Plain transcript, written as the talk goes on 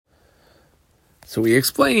So we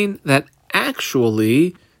explain that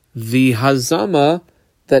actually the hazama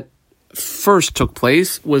that first took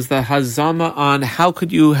place was the hazama on how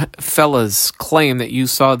could you fellas claim that you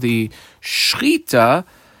saw the shchita.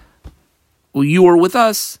 Well, you were with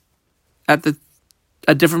us at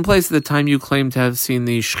a different place at the time you claim to have seen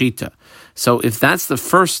the shchita. So if that's the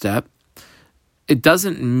first step, it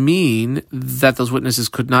doesn't mean that those witnesses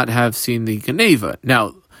could not have seen the Geneva.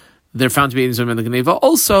 Now, they're found to be in the Geneva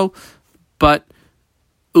also, but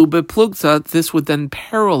Ube Plugta, this would then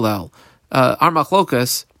parallel. Our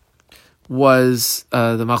machlokas was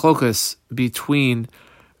the machlokas between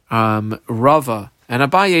Rava and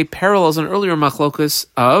Abaye parallels an earlier machlokas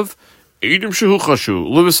of Eidim Shehu Chashu,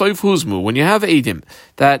 Levesayif Huzmu. When you have Eidim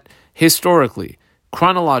that historically,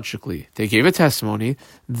 chronologically, they gave a testimony,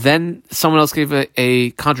 then someone else gave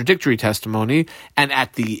a contradictory testimony, and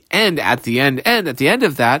at the end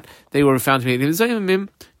of that, they were found to be Eidim Zayimim,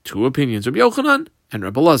 two opinions, Rabbi Yochanan and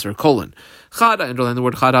Rebbe Lazar, Chada, underline the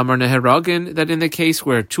word Chada Amar Neheragin, that in the case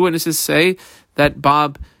where two witnesses say that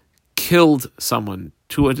Bob killed someone,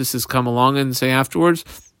 two witnesses come along and say afterwards,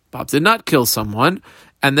 Bob did not kill someone,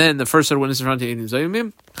 and then the first set of witnesses found to Eidim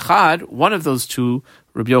Zayimim, Chad, one of those two,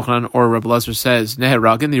 Rabbi Yochanan or Rebbe Lazar says,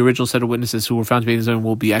 Neheragin, the original set of witnesses who were found to be Eidim Zayimim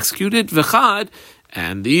will be executed, V'chad,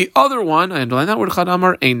 and the other one, I underline that word Chad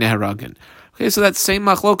Amar, Ein Neheragin. Okay, so that same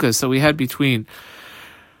machlokas that we had between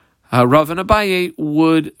Rav and Abaye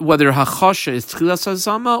would, whether Hachasha is Tchilas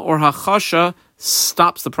Hazama or Hachasha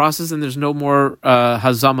stops the process and there's no more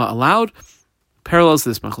Hazama allowed, parallels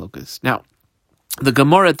this machlokas. Now, the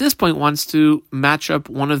Gemara at this point wants to match up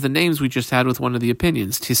one of the names we just had with one of the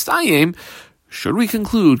opinions. Tistayim,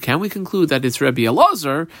 can we conclude that it's Rabbi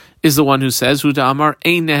Elazar is the one who says, Huda Amar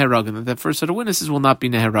Ein Neheragin, that the first set of witnesses will not be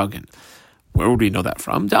Neheragin. Where would we know that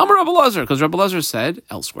from? Damar Rabbi Elazar, because Rabbi Elazar said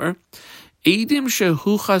elsewhere, Eidim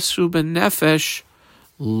shehu chasu benefesh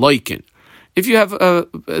loikin. If you have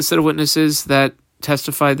a set of witnesses that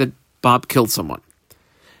testify that Bob killed someone,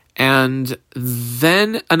 and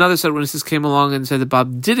then another set of witnesses came along and said that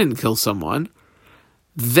Bob didn't kill someone,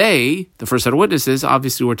 the first set of witnesses,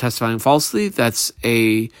 obviously were testifying falsely. That's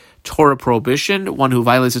a Torah prohibition. One who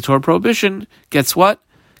violates a Torah prohibition gets what?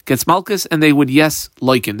 Gets malchus, and they would,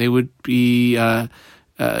 loikin. They would be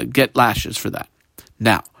get lashes for that.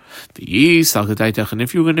 Now, and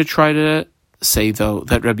if you're going to try to say, though,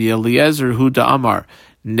 that Rabbi Eliezer Huda Amar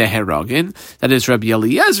Neheragin, that is, Rabbi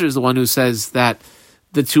Eliezer is the one who says that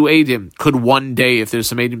the two Eidim could one day, if there's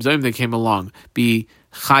some Eidim Zoim that came along, be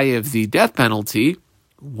chayev the death penalty.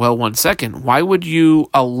 Well, 1 second. Why would you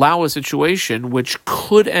allow a situation which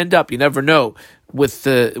could end up, you never know, with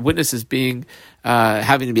the witnesses being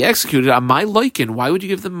having to be executed on my loikin? Why would you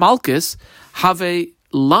give them malchus? Have a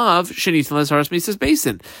lav shenit lesaras misas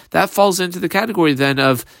basin. That falls into the category then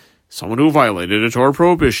of someone who violated a Torah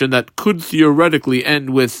prohibition that could theoretically end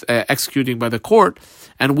with executing by the court.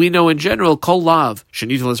 And we know in general, kol lav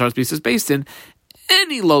shenit lesaras misas basin,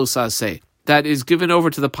 any losase that is given over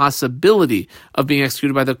to the possibility of being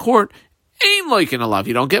executed by the court ain't like in a lav.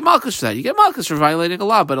 You don't get malchus for that. You get malchus for violating a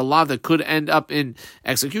lav, but a lav that could end up in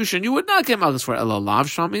execution, you would not get malchus for ela lav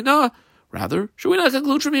shamina. Rather, should we not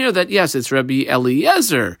conclude from here that yes, it's Rabbi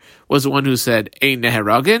Eliezer was the one who said ein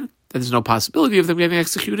neheragin, that there's no possibility of them getting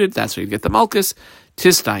executed. That's where you get the malchus.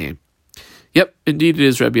 Tistayim. Yep, indeed it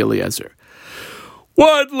is Rabbi Eliezer.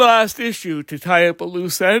 One last issue to tie up a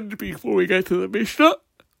loose end before we get to the Mishnah.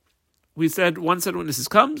 We said one set of witnesses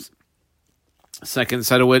comes, second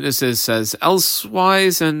set of witnesses says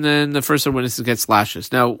elsewise, and then the first set of witnesses gets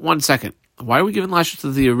lashes. Now, 1 second. Why are we giving lashes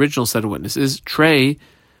to the original set of witnesses? Trey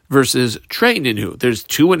versus Trey Ninhu. There's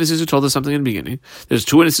two witnesses who told us something in the beginning. There's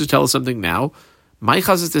two witnesses who tell us something now. My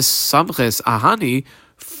chazes this samches ahani.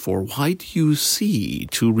 For why do you see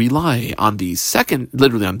to rely on the second,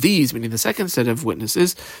 literally on these, meaning the second set of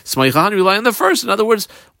witnesses? Smaychan rely on the first. In other words,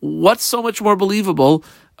 what's so much more believable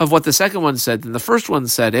of what the second one said than the first one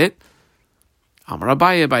said it? Amar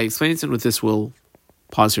Abaye explains, and with this we'll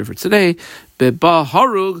pause here for today. Beba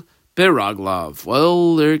harug beraglav.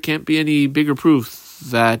 Well, there can't be any bigger proof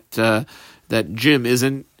that that Jim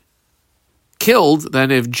isn't killed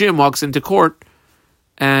than if Jim walks into court,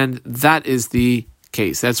 and that is the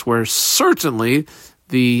case. That's where certainly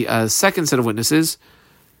the second set of witnesses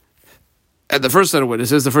and the first set of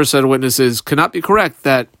witnesses cannot be correct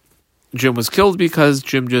that Jim was killed because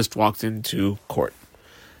Jim just walked into court.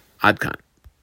 Adkan.